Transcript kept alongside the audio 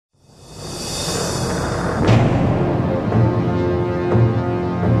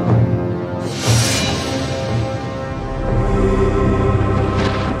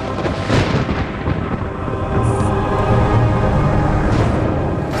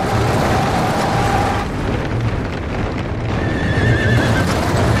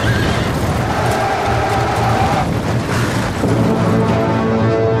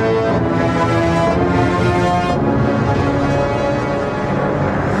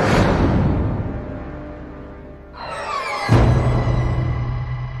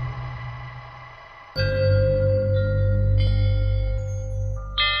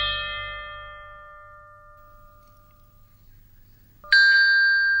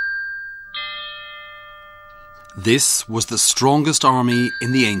This was the strongest army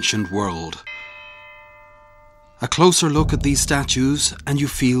in the ancient world. A closer look at these statues and you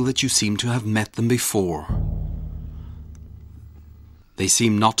feel that you seem to have met them before. They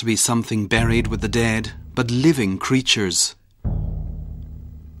seem not to be something buried with the dead, but living creatures.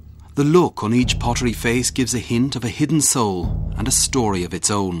 The look on each pottery face gives a hint of a hidden soul and a story of its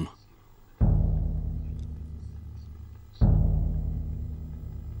own.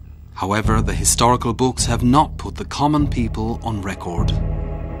 However, the historical books have not put the common people on record.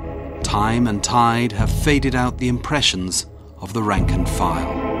 Time and tide have faded out the impressions of the rank and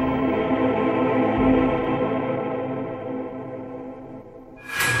file.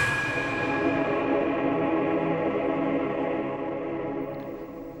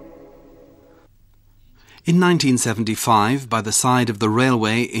 In 1975, by the side of the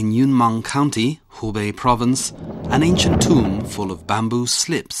railway in Yunnan County, Hubei Province, an ancient tomb full of bamboo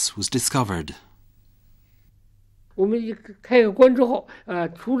slips was discovered. 我们开个棺之后，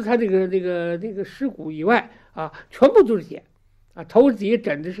除了他那个尸骨以外，全部都是茧，头底下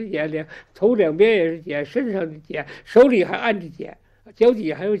枕的是茧，头两边也是茧，身上的茧，手里还按着茧，脚底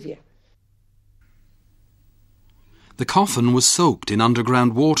下还有茧。 The coffin was soaked in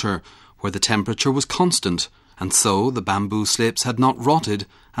underground water, where the temperature was constant, and so the bamboo slips had not rotted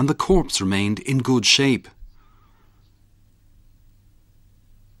and the corpse remained in good shape.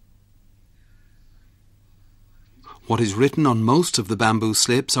 What is written on most of the bamboo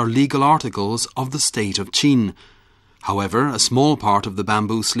slips are legal articles of the state of Qin. However, a small part of the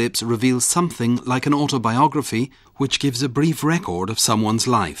bamboo slips reveals something like an autobiography which gives a brief record of someone's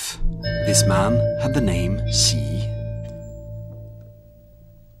life. This man had the name Xi.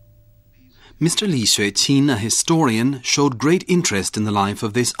 Mr. Li Xueqin, a historian, showed great interest in the life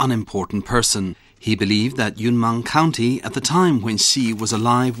of this unimportant person. He believed that Yunnan County, at the time when Xi was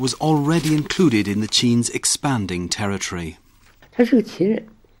alive, was already included in the Qin's expanding territory. 他是个秦人，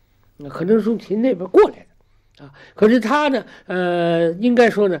可能从秦那边过来的，可是他呢，应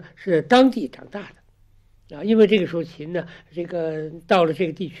该说呢是当地长大的，因为这个时候秦呢，到了这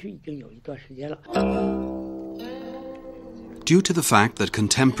个地区已经有一段时间了。 Due to the fact that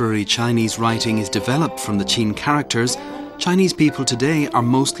contemporary Chinese writing is developed from the Qin characters, Chinese people today are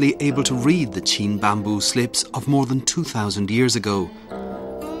mostly able to read the Qin bamboo slips of more than 2,000 years ago.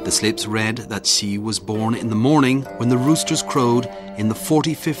 The slips read that Xi was born in the morning when the roosters crowed in the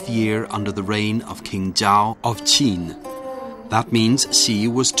 45th year under the reign of King Zhao of Qin. That means Xi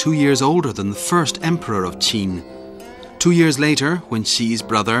was 2 years older than the first emperor of Qin. 2 years later, when Xi's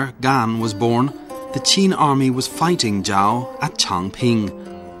brother Gan was born, the Qin army was fighting Zhao at Changping.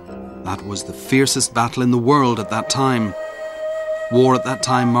 That was the fiercest battle in the world at that time. War at that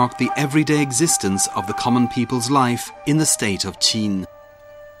time marked the everyday existence of the common people's life in the state of Qin.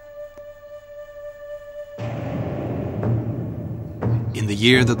 In the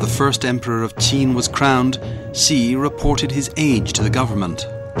year that the first emperor of Qin was crowned, Xi reported his age to the government,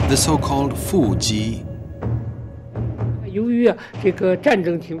 the so-called Fuji. 由于这个战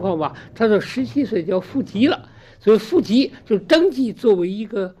争情况吧，他到17岁就要复籍了，所以复籍就登记作为一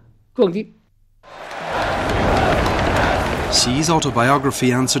个壮丁。 Xi's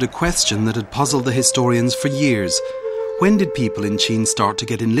autobiography answered a question that had puzzled the historians for years. When did people in Qin start to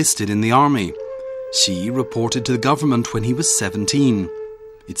get enlisted in the army? Xi reported to the government when he was 17.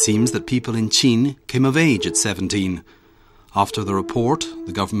 It seems that people in Qin came of age at 17. After the report,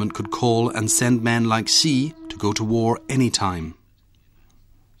 the government could call and send men like Xi to go to war any time.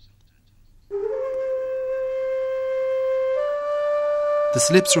 The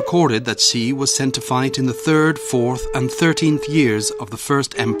slips recorded that Xi was sent to fight in the 3rd, 4th and 13th years of the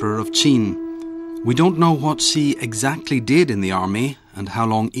first emperor of Qin. We don't know what Xi exactly did in the army and how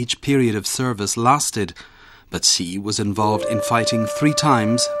long each period of service lasted, but Xi was involved in fighting 3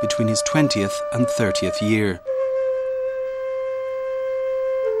 times between his 20th and 30th year.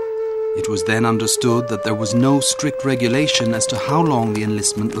 It was then understood that there was no strict regulation as to how long the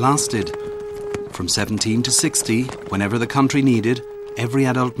enlistment lasted. From 17 to 60, whenever the country needed, every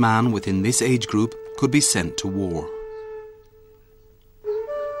adult man within this age group could be sent to war.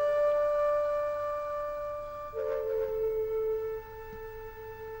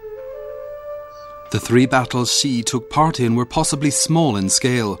 The 3 battles Xi took part in were possibly small in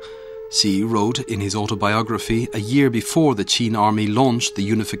scale. Xi wrote in his autobiography a year before the Qin army launched the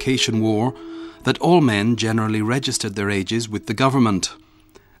Unification War that all men generally registered their ages with the government.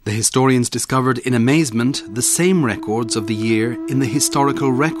 The historians discovered in amazement the same records of the year in the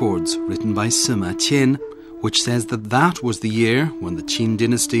historical records written by Sima Qian, which says that that was the year when the Qin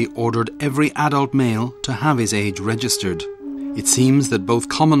dynasty ordered every adult male to have his age registered. It seems that both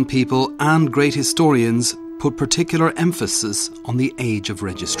common people and great historians put particular emphasis on the age of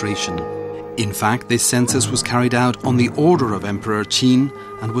registration. In fact, this census was carried out on the order of Emperor Qin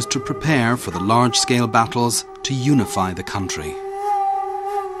and was to prepare for the large-scale battles to unify the country.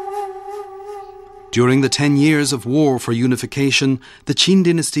 During the 10 years of war for unification, the Qin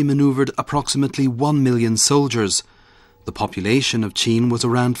dynasty manoeuvred approximately 1 million soldiers. The population of Qin was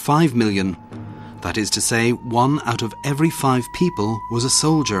around 5 million. That is to say, 1 out of every 5 people was a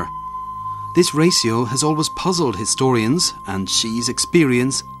soldier. This ratio has always puzzled historians, and Xi's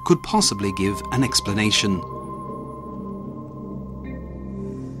experience could possibly give an explanation.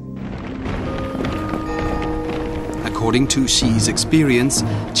 According to Xi's experience,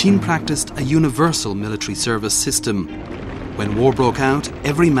 Qin practiced a universal military service system. When war broke out,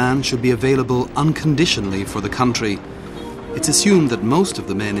 every man should be available unconditionally for the country. It's assumed that most of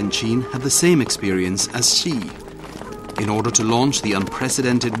the men in Qin had the same experience as Xi. In order to launch the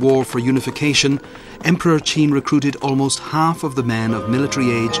unprecedented war for unification, Emperor Qin recruited almost half of the men of military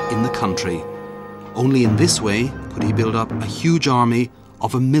age in the country. Only in this way could he build up a huge army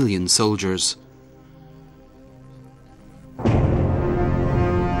of 1 million soldiers.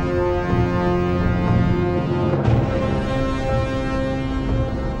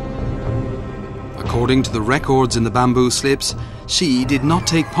 According to the records in the bamboo slips, Xi did not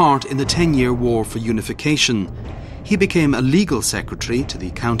take part in the 10-year war for unification. He became a legal secretary to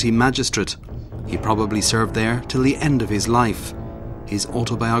the county magistrate. He probably served there till the end of his life. His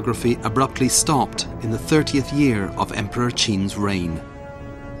autobiography abruptly stopped in the 30th year of Emperor Qin's reign.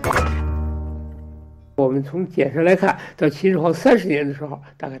 我们从简上来看，到秦始皇30年的时候，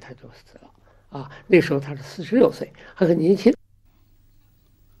大概他就死了啊。那时候他是46岁，还很年轻。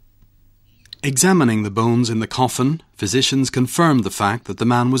 Examining the bones in the coffin, physicians confirmed the fact that the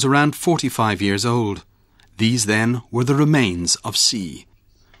man was around 45 years old. These, then, were the remains of Xi.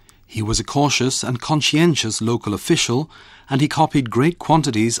 He was a cautious and conscientious local official, and he copied great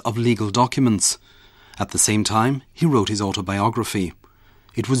quantities of legal documents. At the same time, he wrote his autobiography.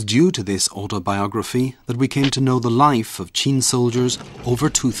 It was due to this autobiography that we came to know the life of Qin soldiers over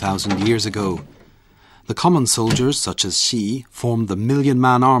 2,000 years ago. The common soldiers, such as Xi, formed the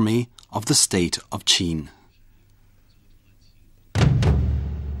million-man army of the state of Qin.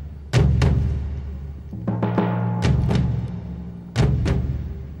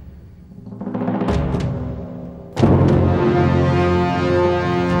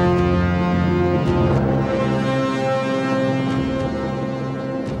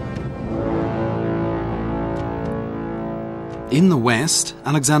 In the West,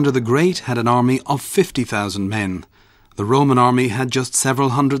 Alexander the Great had an army of 50,000 men. The Roman army had just several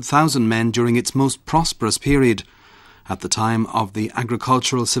 100,000 men during its most prosperous period. At the time of the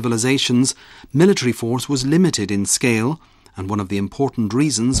agricultural civilizations, military force was limited in scale, and one of the important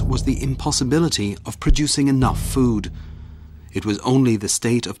reasons was the impossibility of producing enough food. It was only the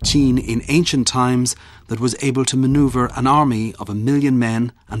state of Qin in ancient times that was able to maneuver an army of 1 million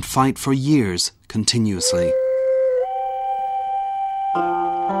men and fight for years continuously.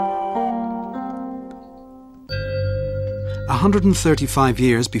 135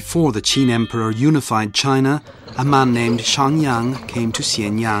 years before the Qin Emperor unified China, a man named Xiangyang came to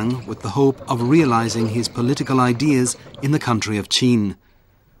Xianyang with the hope of realizing his political ideas in the country of Qin.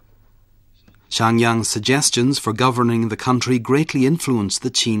 Xiangyang's suggestions for governing the country greatly influenced the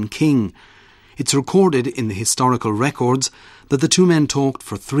Qin king. It's recorded in the historical records that the two men talked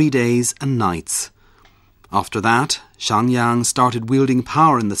for 3 days and nights. After that, Xiangyang started wielding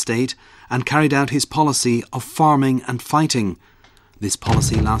power in the state and carried out his policy of farming and fighting. This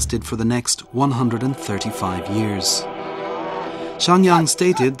policy lasted for the next 135 years. Xiangyang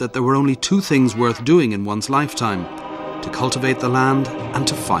stated that there were only 2 things worth doing in one's lifetime: to cultivate the land and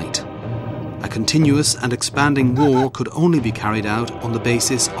to fight. A continuous and expanding war could only be carried out on the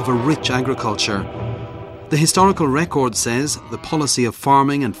basis of a rich agriculture. The historical record says the policy of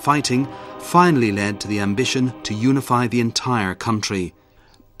farming and fighting finally led to the ambition to unify the entire country.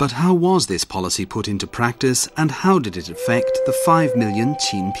 But how was this policy put into practice, and how did it affect the 5 million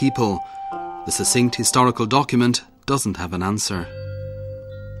Qin people? The succinct historical document doesn't have an answer.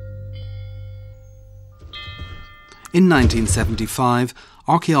 In 1975,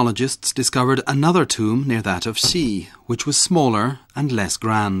 archaeologists discovered another tomb near that of Xi, which was smaller and less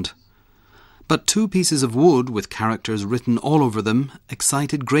grand. But 2 pieces of wood with characters written all over them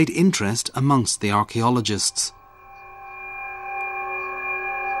excited great interest amongst the archaeologists.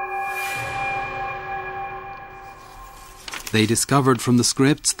 They discovered from the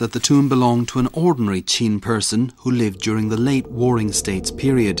scripts that the tomb belonged to an ordinary Qin person who lived during the late Warring States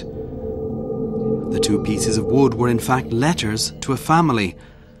period. The 2 pieces of wood were in fact letters to a family.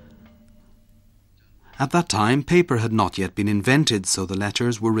 At that time, paper had not yet been invented, so the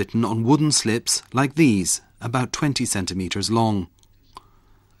letters were written on wooden slips like these, about 20 centimetres long.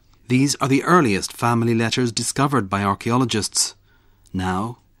 These are the earliest family letters discovered by archaeologists.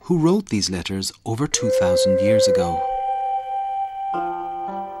 Now, who wrote these letters over 2,000 years ago?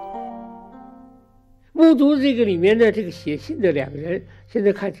 目睹这个里面的这个写信的两个人，现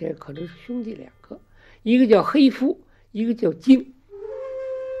在看起来可能是兄弟两个，一个叫黑夫，一个叫金。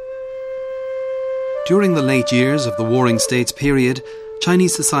During the late years of the Warring States period,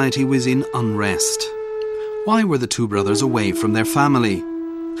 Chinese society was in unrest. Why were the two brothers away from their family?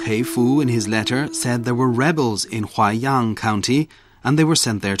 He Fu, in his letter, said there were rebels in Huaiyang County and they were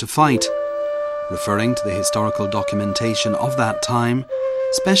sent there to fight. Referring to the historical documentation of that time,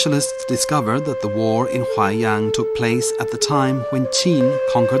 specialists discovered that the war in Huaiyang took place at the time when Qin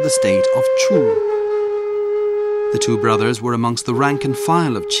conquered the state of Chu. The two brothers were amongst the rank and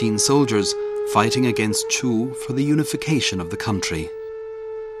file of Qin soldiers, fighting against Chu for the unification of the country.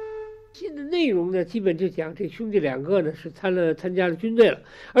 信的内容呢，基本就讲这兄弟两个呢是参加了军队了，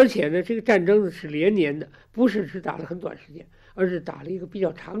而且呢，这个战争呢是连年的，不是只打了很短时间，而是打了一个比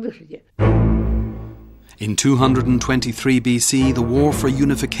较长的时间。In 223 BC, the war for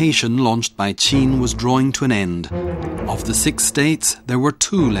unification launched by Qin was drawing to an end. Of the 6 states, there were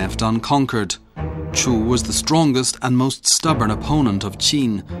 2 left unconquered. Chu was the strongest and most stubborn opponent of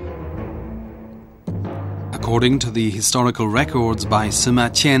Qin. According to the historical records by Sima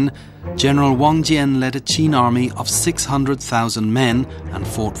Qian, General Wang Jian led a Qin army of 600,000 men and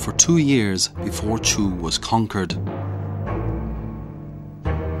fought for 2 years before Chu was conquered.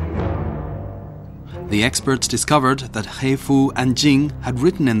 The experts discovered that He Fu and Jing had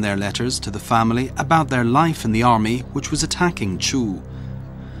written in their letters to the family about their life in the army which was attacking Chu.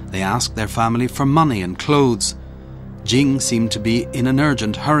 They asked their family for money and clothes. Jing seemed to be in an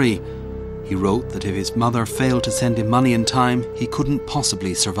urgent hurry. He wrote that if his mother failed to send him money in time, he couldn't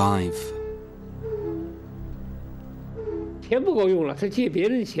possibly survive. 钱不够用了，他借别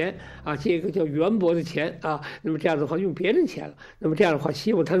人钱啊，借一个叫袁伯的钱啊，那么这样的话用别人钱了，那么这样的话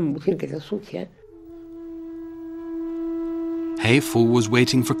希望他的母亲给他送钱。He Fu was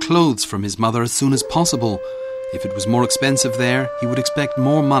waiting for clothes from his mother as soon as possible. If it was more expensive there, he would expect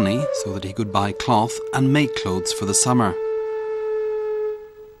more money so that he could buy cloth and make clothes for the summer.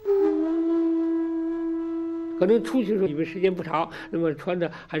 可能出去的时候以为时间不长，那么穿的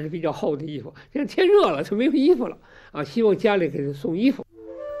还是比较厚的衣服。现在天热了，他没有衣服了啊，希望家里给他送衣服。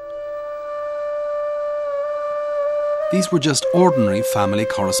These were just ordinary family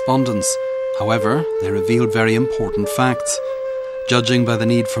correspondence. However, they revealed very important facts. Judging by the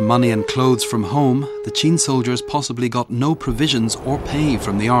need for money and clothes from home, the Qin soldiers possibly got no provisions or pay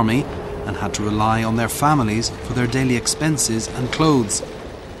from the army and had to rely on their families for their daily expenses and clothes.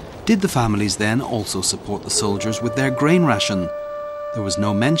 Did the families then also support the soldiers with their grain ration? There was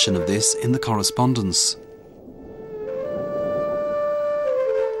no mention of this in the correspondence.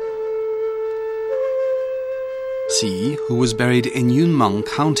 Xi, who was buried in Yunmeng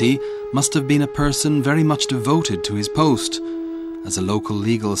County, must have been a person very much devoted to his post. As a local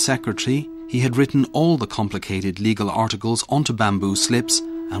legal secretary, he had written all the complicated legal articles onto bamboo slips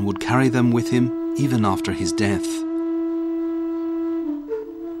and would carry them with him even after his death.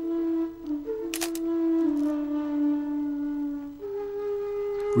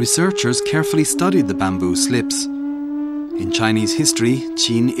 Researchers carefully studied the bamboo slips. In Chinese history,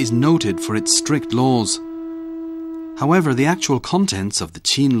 Qin is noted for its strict laws. However, the actual contents of the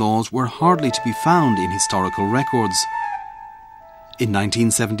Qin laws were hardly to be found in historical records. In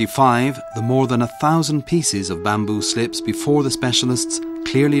 1975, the more than 1,000 pieces of bamboo slips before the specialists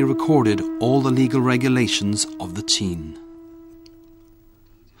clearly recorded all the legal regulations of the Qin.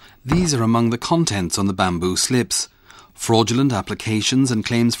 These are among the contents on the bamboo slips. Fraudulent applications and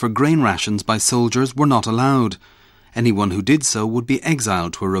claims for grain rations by soldiers were not allowed. Anyone who did so would be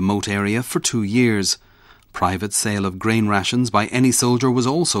exiled to a remote area for 2 years. Private sale of grain rations by any soldier was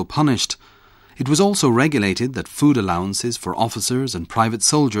also punished. It was also regulated that food allowances for officers and private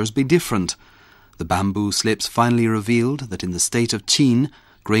soldiers be different. The bamboo slips finally revealed that in the state of Qin,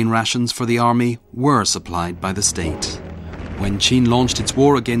 grain rations for the army were supplied by the state. When Qin launched its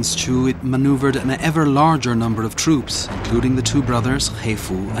war against Chu, it manoeuvred an ever larger number of troops, including the two brothers He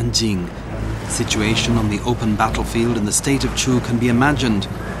Fu and Jing. The situation on the open battlefield in the state of Chu can be imagined.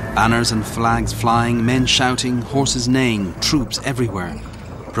 Banners and flags flying, men shouting, horses neighing, troops everywhere.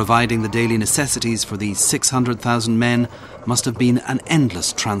 Providing the daily necessities for these 600,000 men must have been an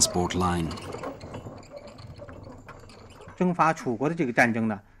endless transport line. 征伐楚国的这个战争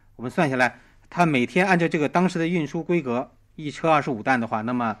呢，我们算下来，它每天按照这个当时的运输规格，一车25担的话，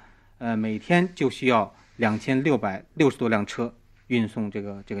那么每天就需要2660多辆车运送这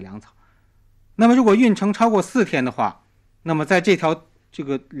个粮草。那么如果运程超过4天的话，那么在这条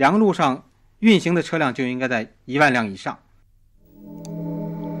粮路上运行的车辆就应该在1万辆以上。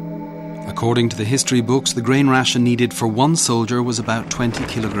According to the history books, the grain ration needed for one soldier was about 20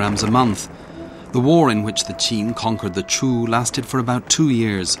 kilograms a month. The war in which the Qin conquered the Chu lasted for about 2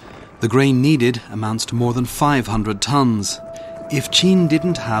 years. The grain needed amounts to more than 500 tons. If Qin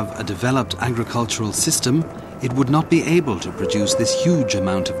didn't have a developed agricultural system, it would not be able to produce this huge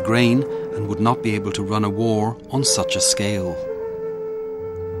amount of grain and would not be able to run a war on such a scale.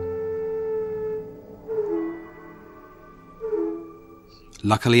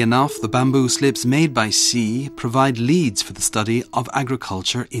 Luckily enough, the bamboo slips made by Xi provide leads for the study of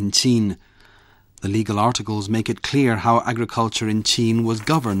agriculture in Qin. The legal articles make it clear how agriculture in Qin was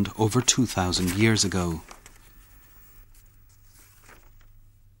governed over 2,000 years ago.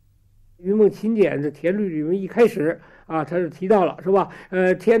 云梦秦简的田律里面一开始他是提到了是吧？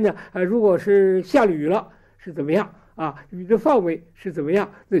天呢如果是下了雨了是怎么样啊？雨的范围是怎么样？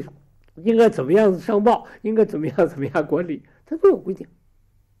那应该怎么样上报？应该怎么样管理？它都有规定，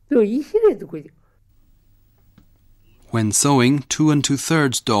都有一系列的规定。When sowing, 2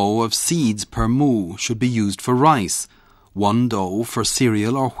 2/3 dough of seeds per mu should be used for rice, 1 dough for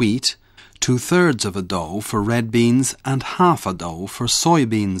cereal or wheat, 2/3 of a dough for red beans, and half a dough for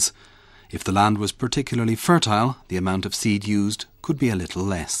soybeans. If the land was particularly fertile, the amount of seed used could be a little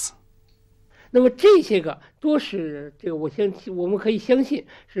less. 那么这些个都是我们可以相信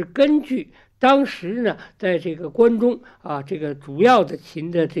是根据当时呢，在这个关中这个主要的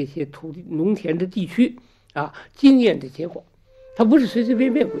秦的这些土地农田的地区经验的结果，它不是随随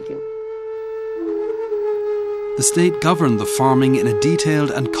便便规定。The state governed the farming in a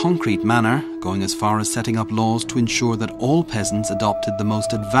detailed and concrete manner, going as far as setting up laws to ensure that all peasants adopted the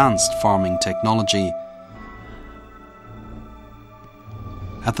most advanced farming technology.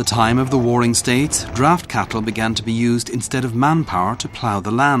 At the time of the warring states, draft cattle began to be used instead of manpower to plough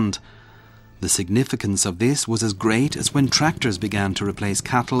the land. The significance of this was as great as when tractors began to replace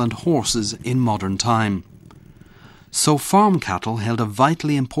cattle and horses in modern time. So farm cattle held a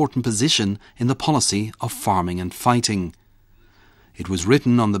vitally important position in the policy of farming and fighting. It was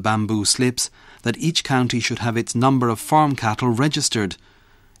written on the bamboo slips that each county should have its number of farm cattle registered.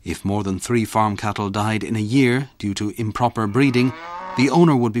 If more than 3 farm cattle died in a year due to improper breeding, the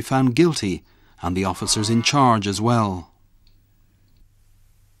owner would be found guilty, and the officers in charge as well.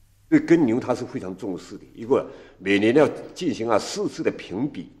 对耕牛它是非常重视的，一个每年要进行4次的评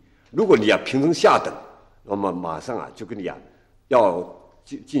比，如果你评成下等，那么马上就跟你要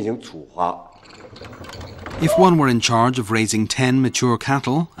进行处罚。If one were in charge of raising 10 mature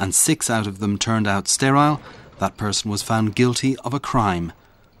cattle and 6 out of them turned out sterile, that person was found guilty of a crime.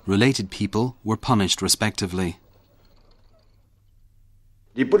 Related people were punished respectively.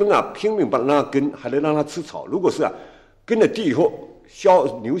 你不能拼命把它耕，还能让它吃草。如果是耕了地以后，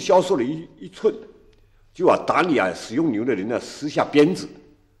牛消瘦了一寸，就打你使用牛的人施下鞭子，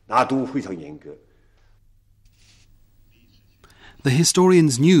那都非常严格。The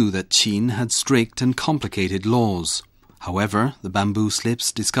historians knew that Qin had strict and complicated laws. However, the bamboo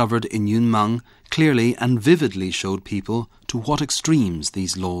slips discovered in Yunmeng clearly and vividly showed people to what extremes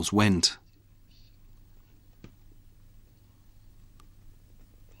these laws went.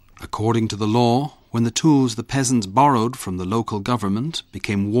 According to the law, when the tools the peasants borrowed from the local government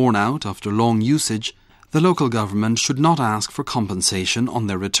became worn out after long usage, the local government should not ask for compensation on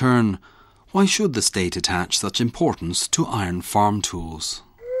their return. Why should the state attach such importance to iron farm tools?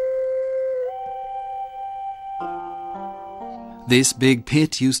 This big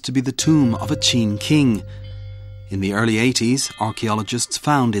pit used to be the tomb of a Qin king. In the early 80s, archaeologists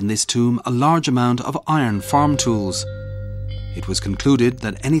found in this tomb a large amount of iron farm tools. It was concluded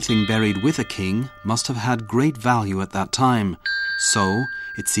that anything buried with a king must have had great value at that time. So,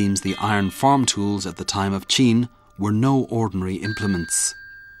 it seems the iron farm tools at the time of Qin were no ordinary implements.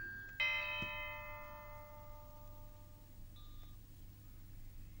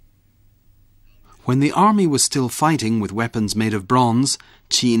 When the army was still fighting with weapons made of bronze,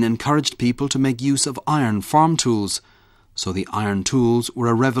 Qin encouraged people to make use of iron farm tools. So the iron tools were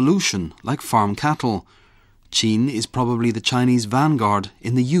a revolution, like farm cattle. Qin is probably the Chinese vanguard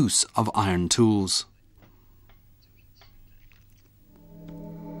in the use of iron tools.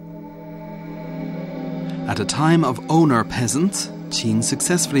 At a time of owner peasants, Qin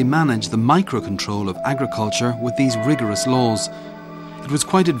successfully managed the microcontrol of agriculture with these rigorous laws. It was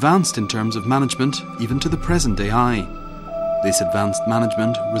quite advanced in terms of management, even to the present day eye. This advanced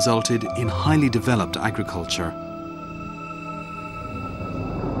management resulted in highly developed agriculture.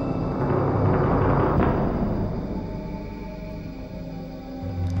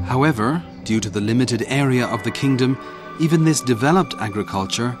 However, due to the limited area of the kingdom, even this developed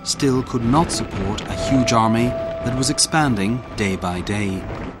agriculture still could not support a huge army that was expanding day by day.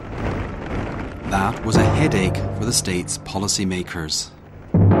 That was a headache for the state's policymakers.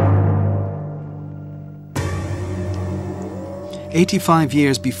 85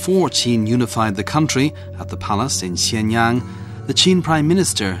 years before Qin unified the country at the palace in Xianyang, the Qin Prime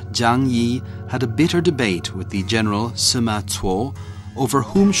Minister Jiang Yi had a bitter debate with the general Sima Zuo over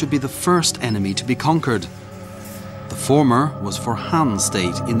whom should be the first enemy to be conquered. The former was for Han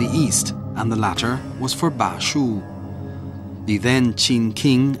State in the east, and the latter was for Bashu. The then Qin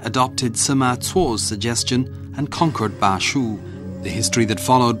king adopted Sima Zuo's suggestion and conquered Bashu. The history that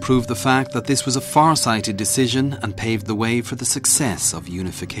followed proved the fact that this was a far-sighted decision and paved the way for the success of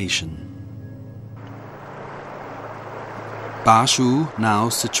unification. Bashu, now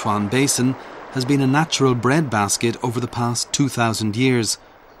Sichuan Basin, has been a natural breadbasket over the past 2,000 years.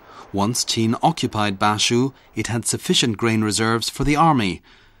 Once Qin occupied Bashu, it had sufficient grain reserves for the army.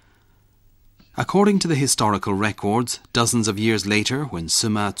 According to the historical records, dozens of years later, when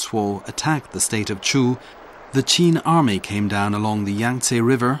Sima Zuo attacked the state of Chu, the Qin army came down along the Yangtze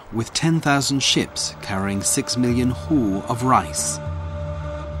River with 10,000 ships carrying 6 million hu of rice.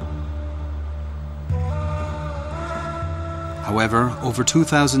 However, over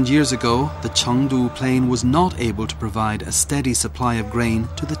 2,000 years ago, the Chengdu Plain was not able to provide a steady supply of grain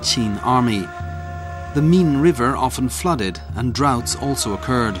to the Qin army. The Min River often flooded and droughts also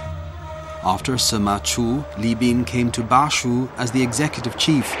occurred. After Sima Chu, Li Bin came to Bashu as the executive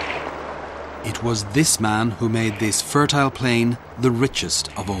chief. It was this man who made this fertile plain the richest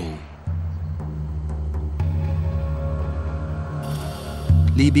of all.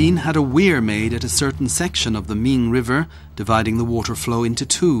 Li Bin had a weir made at a certain section of the Ming River, dividing the water flow into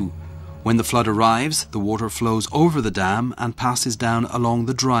two. When the flood arrives, the water flows over the dam and passes down along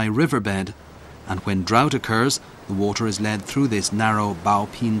the dry riverbed. And when drought occurs, the water is led through this narrow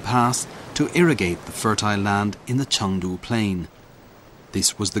Baopin Pass to irrigate the fertile land in the Chengdu Plain.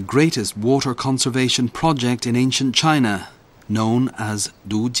 This was the greatest water conservation project in ancient China, known as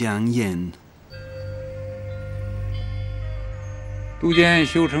Dujiangyan. 都江堰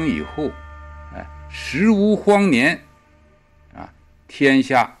修成以后，时无荒年，天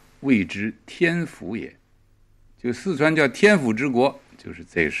下谓之天府也。就四川叫天府之国，就是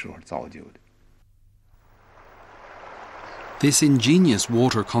这时候造就的。 This ingenious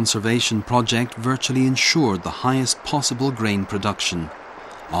water conservation project virtually ensured the highest possible grain production.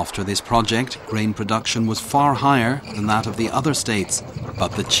 After this project, grain production was far higher than that of the other states,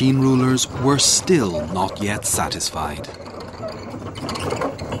 but the Qin rulers were still not yet satisfied.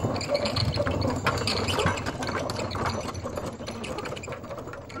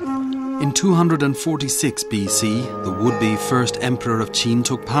 In 246 BC, the would-be first emperor of Qin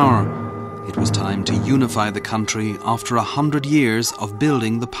took power. It was time to unify the country after 100 years of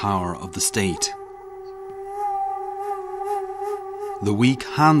building the power of the state. The weak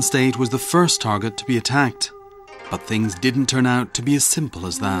Han state was the first target to be attacked, but things didn't turn out to be as simple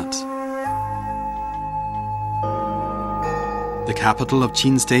as that. The capital of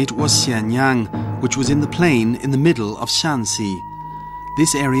Qin state was Xianyang, which was in the plain in the middle of Shanxi.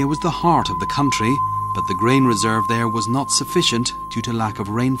 This area was the heart of the country, but the grain reserve there was not sufficient due to lack of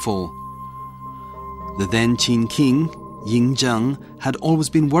rainfall. The then Qin king, Yingzheng, had always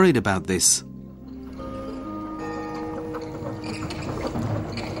been worried about this.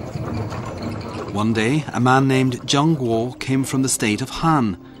 One day, a man named Zheng Guo came from the state of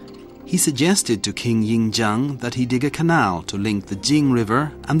Han. He suggested to King Yingzheng that he dig a canal to link the Jing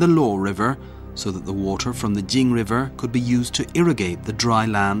River and the Luo River so that the water from the Jing River could be used to irrigate the dry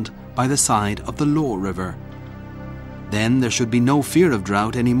land by the side of the Luo River. Then there should be no fear of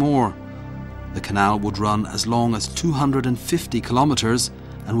drought anymore. The canal would run as long as 250 kilometers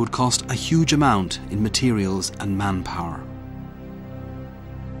and would cost a huge amount in materials and manpower.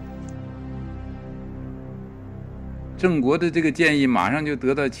 郑国的这个建议马上就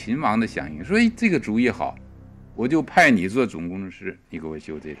得到秦王的响应，说：“哎，这个主意好，我就派你做总工程师，你给我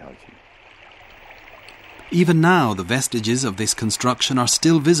修这条渠。” Even now, the vestiges of this construction are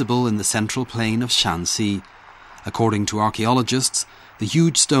still visible in the central plain of Shanxi. According to archaeologists, the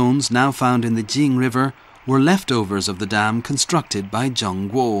huge stones now found in the Jing River were leftovers of the dam constructed by Zheng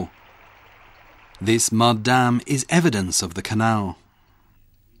Guo. This mud dam is evidence of the canal.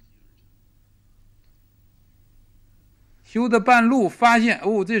 修到半路发现，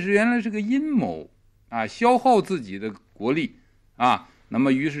这是原来是个阴谋啊，消耗自己的国力啊，那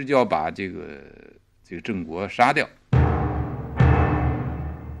么于是就要把这个郑国杀掉。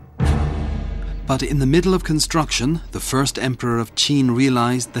But in the middle of construction, the first emperor of Qin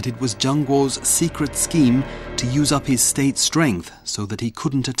realized that it was Zheng Guo's secret scheme to use up his state strength so that he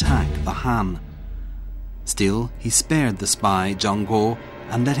couldn't attack the Han. Still, he spared the spy Zheng Guo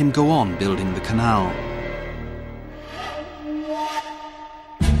and let him go on building the canal.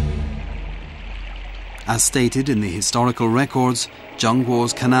 As stated in the historical records, Zheng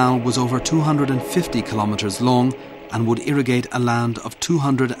Guo's canal was over 250 kilometers long and would irrigate a land of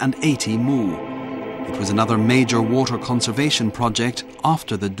 280 mu. It was another major water conservation project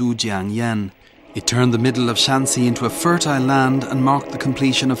after the Dujiang Yan. It turned the middle of Shanxi into a fertile land and marked the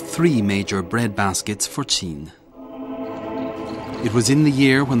completion of 3 major bread baskets for Qin. It was in the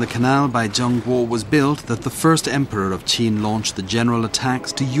year when the canal by Zheng Guo was built that the first emperor of Qin launched the general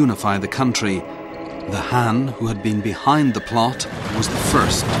attacks to unify the country. The Han, who had been behind the plot, was the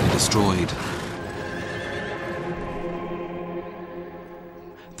first to be destroyed.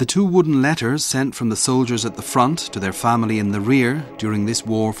 The 2 wooden letters sent from the soldiers at the front to their family in the rear during this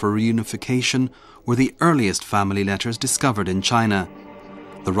war for reunification were the earliest family letters discovered in China.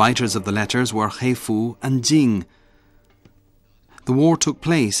 The writers of the letters were Heifu and Jing. The war took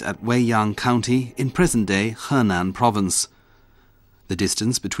place at Weiyang County in present-day Henan Province. The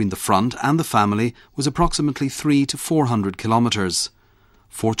distance between the front and the family was approximately 300 to 400 kilometers.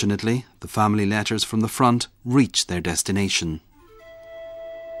 Fortunately, the family letters from the front reached their destination.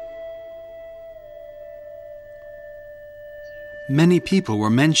 Many people were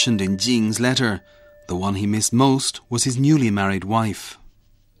mentioned in Jing's letter. The one he missed most was his newly married wife.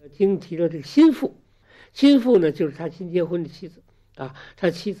 经提了这个心腹，心腹呢就是他新结婚的妻子啊，他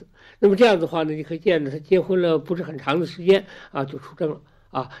妻子。那么这样的话呢，你可以见到他结婚了不是很长的时间啊，就出征了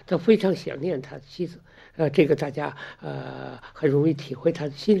啊，他非常想念他的妻子，这个大家很容易体会他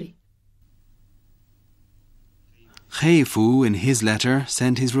的心理。Heifu, in his letter,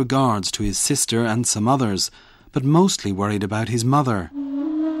 sent his regards to his sister and some others, but mostly worried about his mother.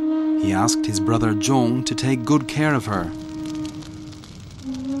 He asked his brother Zhong to take good care of her.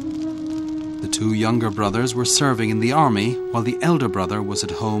 The 2 younger brothers were serving in the army, while the elder brother was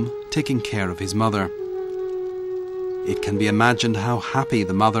at home taking care of his mother. It can be imagined how happy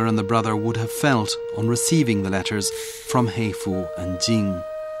the mother and the brother would have felt on receiving the letters from Heifu and Jing.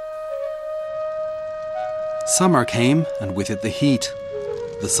 Summer came, and with it the heat.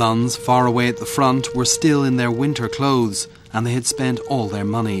 The sons, far away at the front, were still in their winter clothes, and they had spent all their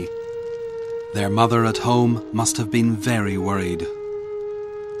money. Their mother at home must have been very worried.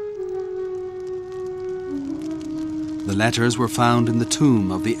 The letters were found in the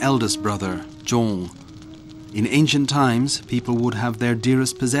tomb of the eldest brother, Zhong. In ancient times, people would have their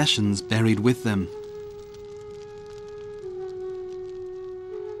dearest possessions buried with them.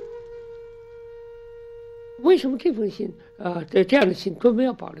 为什么这封信这样的信专门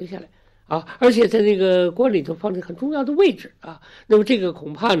要保留下来啊？而且在那个棺里头放在很重要的位置啊。那么这个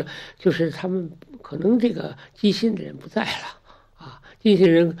恐怕呢，就是他们可能这个寄信的人不在了啊，寄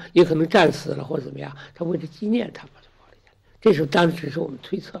信人也可能战死了或者怎么样，他为了纪念他把它保留下来。这时候当然只是我们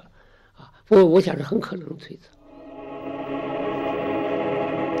推测了啊，不过我想是很可能推测。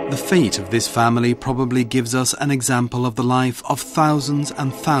The fate of this family probably gives us an example of the life of thousands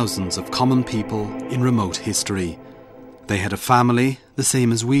and thousands of common people in remote history. They had a family the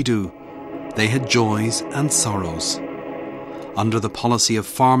same as we do. They had joys and sorrows. Under the policy of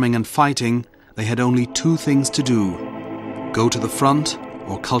farming and fighting, they had only 2 things to do: go to the front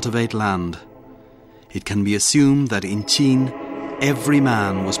or cultivate land. It can be assumed that in Qin, every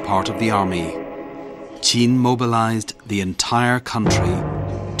man was part of the army. Qin mobilized the entire country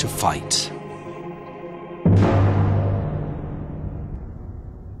to fight.